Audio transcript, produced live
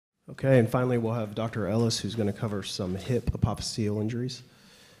Okay, and finally we'll have Dr. Ellis, who's going to cover some hip apophyseal injuries.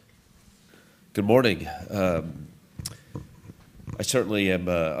 Good morning. I certainly am.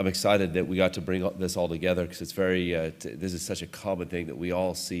 I'm excited that we got to bring this all together because it's very. This is such a common thing that we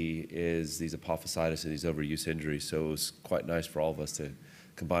all see is these apophysitis and these overuse injuries. So it was quite nice for all of us to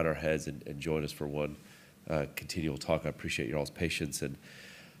combine our heads and join us for one continual talk. I appreciate your all's patience and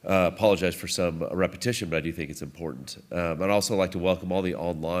apologize for some repetition, but I do think it's important. I'd also like to welcome all the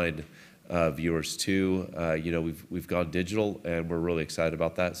online viewers too. We've gone digital and we're really excited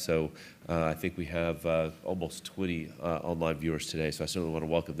about that. So I think we have almost 20 online viewers today. So I certainly want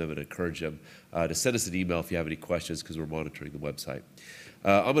to welcome them and encourage them to send us an email if you have any questions because we're monitoring the website.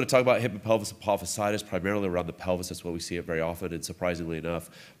 I'm going to talk about hip and pelvis apophysitis, primarily around the pelvis. That's what we see it very often, and surprisingly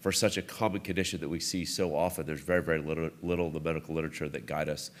enough, for such a common condition that we see so often, there's very, very little in the medical literature that guide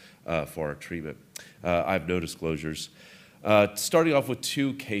us for our treatment. I have no disclosures. Starting off with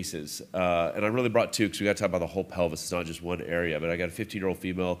two cases, and I really brought two because we got to talk about the whole pelvis. It's not just one area, but I got a 15-year-old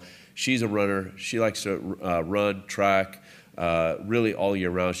female. She's a runner. She likes to run, track, really all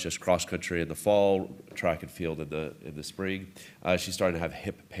year round. She's just cross country in the fall, track and field in the spring. She's starting to have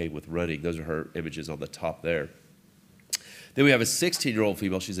hip pain with running. Those are her images on the top there. Then we have a 16-year-old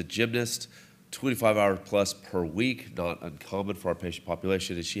female. She's a gymnast, 25 hours plus per week, not uncommon for our patient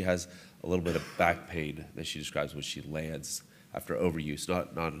population, and she has a little bit of back pain that she describes when she lands after overuse,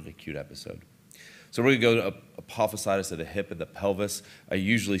 not an acute episode. So we're going to go to apophysitis of the hip and the pelvis. I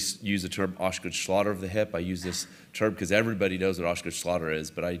usually use the term Osgood-Schlatter of the hip. I use this term because everybody knows what Osgood-Schlatter is,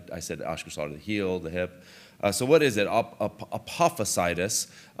 but I said Osgood-Schlatter of the heel, the hip. So what is it? Apophysitis,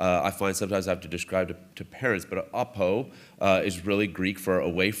 I find sometimes I have to describe to parents, but apo is really Greek for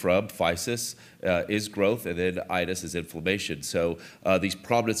away from, physis is growth, and then itis is inflammation. So these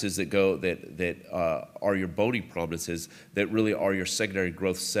prominences that are your bony prominences that really are your secondary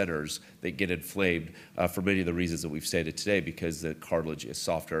growth centers that get inflamed for many of the reasons that we've stated today, because the cartilage is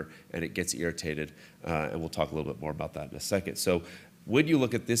softer and it gets irritated, and we'll talk a little bit more about that in a second. So when you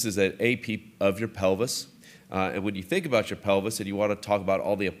look at this as an AP of your pelvis, and when you think about your pelvis and you want to talk about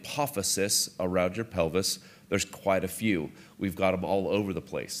all the apophysis around your pelvis, there's quite a few. We've got them all over the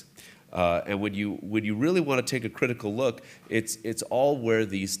place. And when you really want to take a critical look, it's all where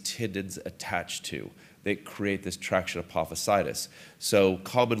these tendons attach to that create this traction apophysitis. So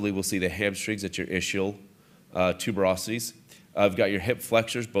commonly we'll see the hamstrings at your ischial tuberosities. You've got your hip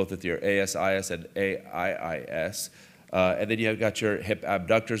flexors, both at your ASIS and AIIS. And then you've got your hip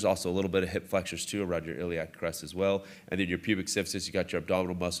abductors, also a little bit of hip flexors too around your iliac crest as well. And then your pubic symphysis, you got your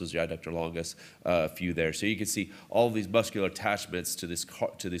abdominal muscles, your adductor longus, a few there. So you can see all of these muscular attachments to this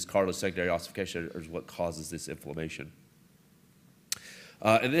cartilage secondary ossification is what causes this inflammation.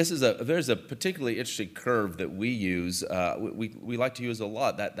 And there's a particularly interesting curve that we use. We like to use a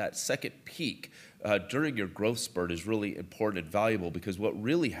lot. That second peak during your growth spurt is really important and valuable, because what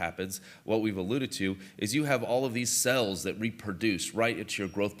really happens, what we've alluded to, is you have all of these cells that reproduce right into your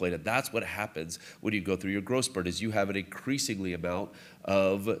growth plate, and that's what happens when you go through your growth spurt, is you have an increasingly amount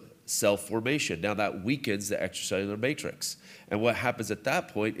of cell formation. Now that weakens the extracellular matrix. And what happens at that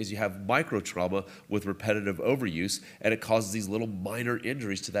point is you have microtrauma with repetitive overuse, and it causes these little minor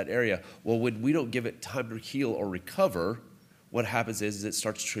injuries to that area. Well, when we don't give it time to heal or recover, what happens is it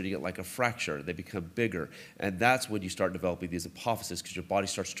starts treating it like a fracture. They become bigger. And that's when you start developing these apophyses, because your body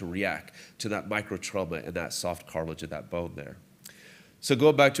starts to react to that microtrauma and that soft cartilage and that bone there. So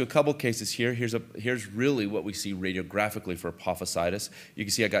going back to a couple cases here, here's really what we see radiographically for apophysitis. You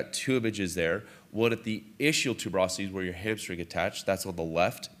can see I got two images there. One at the ischial tuberosities where your hamstring attached, that's on the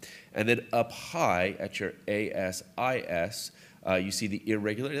left. And then up high at your ASIS, you see the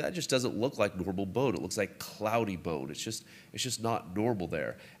irregularity. That just doesn't look like normal bone. It looks like cloudy bone. It's just not normal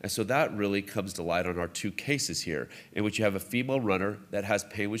there. And so that really comes to light on our two cases here, in which you have a female runner that has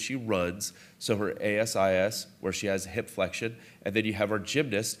pain when she runs, so her ASIS, where she has hip flexion, and then you have our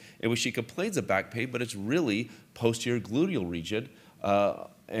gymnast, in which she complains of back pain, but it's really posterior gluteal region,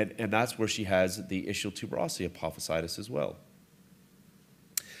 and that's where she has the ischial tuberosity apophysitis as well.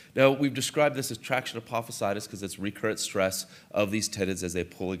 Now, we've described this as traction apophysitis because it's recurrent stress of these tendons as they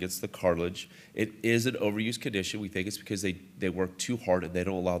pull against the cartilage. It is an overuse condition. We think it's because they work too hard and they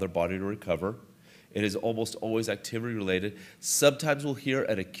don't allow their body to recover. It is almost always activity related. Sometimes we'll hear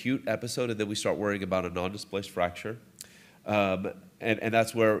an acute episode and then we start worrying about a non-displaced fracture. And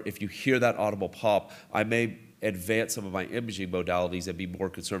that's where, if you hear that audible pop, I may advance some of my imaging modalities and be more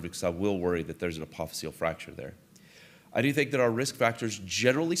conservative, because I will worry that there's an apophyseal fracture there. I do think that our risk factors,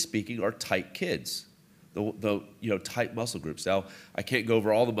 generally speaking, are tight kids, tight muscle groups. Now, I can't go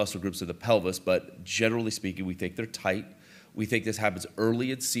over all the muscle groups in the pelvis, but generally speaking, we think they're tight. We think this happens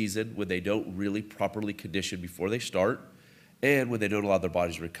early in season when they don't really properly condition before they start and when they don't allow their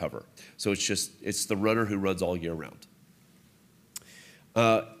bodies to recover. So it's the runner who runs all year round.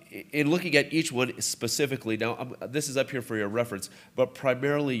 In looking at each one specifically, now this is up here for your reference, but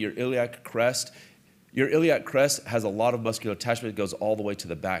primarily your iliac crest. Your iliac crest has a lot of muscular attachment. It goes all the way to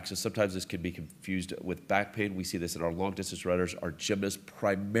the back. So sometimes this can be confused with back pain. We see this in our long distance runners, our gymnasts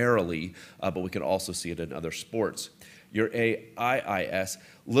primarily, but we can also see it in other sports. Your AIIS, a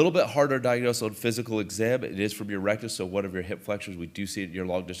little bit harder to diagnose on physical exam. It is from your rectus, so one of your hip flexors. We do see it in your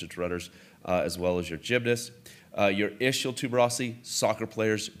long distance runners as well as your gymnasts. Your ischial tuberosity, soccer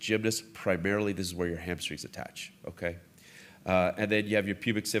players, gymnasts, primarily this is where your hamstrings attach, okay? And then you have your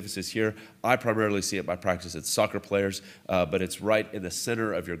pubic symphysis here. I primarily see it by practice in soccer players, but it's right in the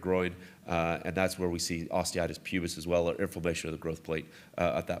center of your groin, and that's where we see osteitis pubis as well, or inflammation of the growth plate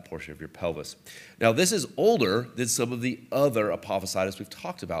at that portion of your pelvis. Now, this is older than some of the other apophysitis we've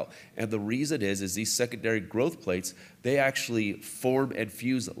talked about, and the reason is these secondary growth plates, they actually form and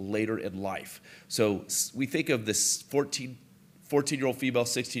fuse later in life. So we think of this 14-year-old female,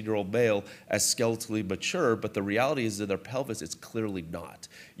 16-year-old male as skeletally mature, but the reality is in their pelvis, it's clearly not.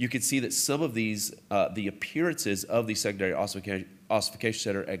 You can see that some of these, the appearances of these secondary ossification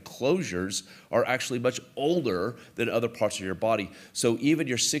center and closures are actually much older than other parts of your body. So even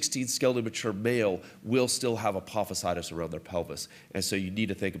your 16 skeletally mature male will still have apophysitis around their pelvis. And so you need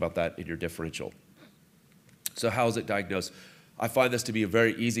to think about that in your differential. So how is it diagnosed? I find this to be a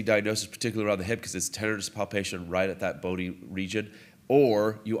very easy diagnosis, particularly around the hip, because it's tenderness palpation right at that bony region,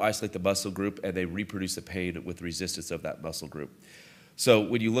 or you isolate the muscle group and they reproduce the pain with resistance of that muscle group. So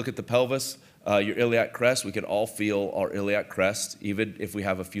when you look at the pelvis, your iliac crest, we can all feel our iliac crest. Even if we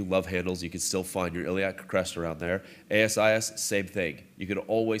have a few love handles, you can still find your iliac crest around there. ASIS, same thing. You can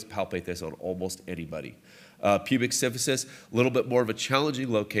always palpate this on almost anybody. Pubic symphysis, a little bit more of a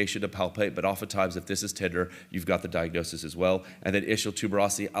challenging location to palpate, but oftentimes if this is tender, you've got the diagnosis as well. And then ischial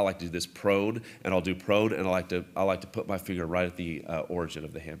tuberosity, I like to do this prone, and I'll do prone, and I like to put my finger right at the origin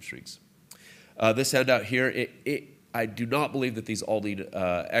of the hamstrings. This handout here, I do not believe that these all need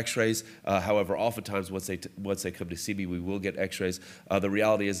x-rays. However, oftentimes once they come to see me, we will get x-rays. The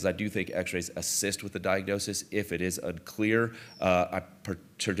reality is I do think x-rays assist with the diagnosis if it is unclear. I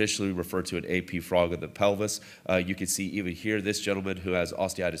traditionally refer to an AP frog of the pelvis. You can see even here, this gentleman who has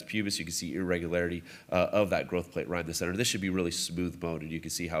osteitis pubis, you can see irregularity of that growth plate right in the center. This should be really smooth bone, and you can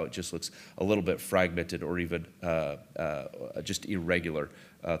see how it just looks a little bit fragmented or even just irregular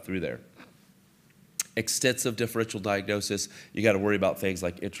through there. Extensive differential diagnosis, you got to worry about things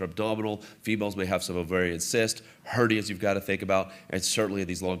like intra-abdominal. Females may have some ovarian cyst, hernias you've got to think about, and certainly in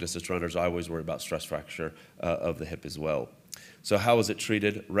these long-distance runners, I always worry about stress fracture of the hip as well. So how is it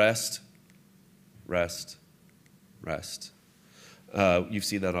treated? Rest, rest, rest. You've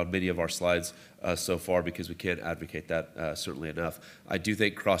seen that on many of our slides so far because we can't advocate that certainly enough. I do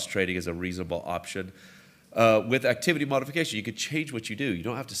think cross-training is a reasonable option. With activity modification, you could change what you do. You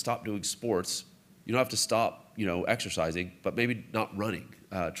don't have to stop doing sports. You don't have to stop, exercising, but maybe not running.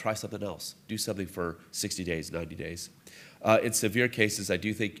 Try something else. Do something for 60 days, 90 days. In severe cases, I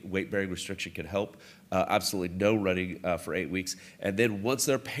do think weight-bearing restriction can help. Absolutely no running for 8 weeks. And then once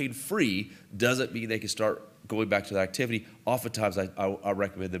they're pain-free, doesn't mean they can start going back to the activity. Oftentimes, I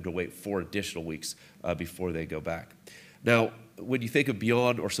recommend them to wait 4 additional weeks before they go back. Now, when you think of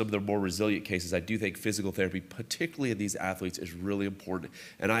beyond or some of the more resilient cases, I do think physical therapy, particularly in these athletes, is really important,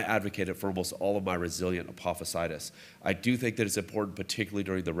 and I advocate it for almost all of my resilient apophysitis. I do think that it's important, particularly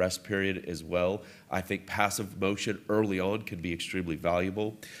during the rest period as well. I think passive motion early on can be extremely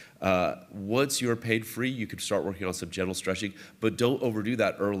valuable. Once you're pain-free, you can start working on some gentle stretching, but don't overdo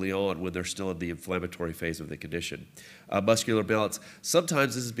that early on when they're still in the inflammatory phase of the condition. Muscular balance,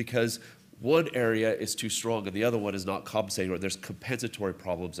 sometimes this is because one area is too strong and the other one is not compensating, or there's compensatory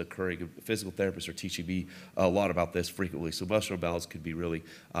problems occurring. Physical therapists are teaching me a lot about this frequently, so muscular balance can be really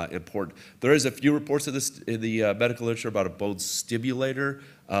important. There is a few reports of this in the medical literature about a bone stimulator,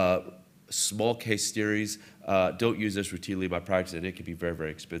 small case series. Don't use this routinely in my practice, and it can be very, very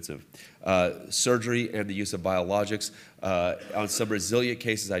expensive. Surgery and the use of biologics. On some resilient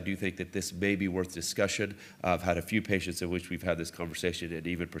cases, I do think that this may be worth discussion. I've had a few patients in which we've had this conversation and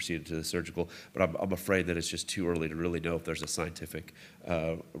even proceeded to the surgical, but I'm afraid that it's just too early to really know if there's a scientific,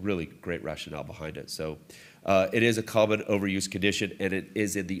 really great rationale behind it. So it is a common overuse condition, and it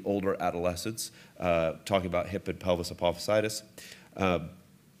is in the older adolescents, talking about hip and pelvis apophysitis.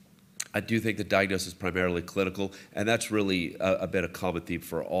 I do think the diagnosis is primarily clinical, and that's really a bit of common theme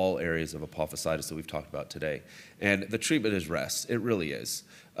for all areas of apophysitis that we've talked about today. And the treatment is rest. It really is.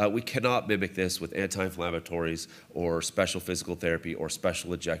 We cannot mimic this with anti-inflammatories or special physical therapy or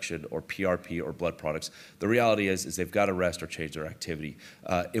special injection or PRP or blood products. The reality is they've got to rest or change their activity.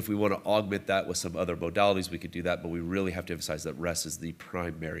 If we want to augment that with some other modalities, we could do that, but we really have to emphasize that rest is the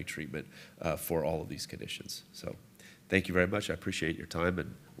primary treatment for all of these conditions. So thank you very much. I appreciate your time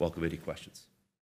and welcome any questions.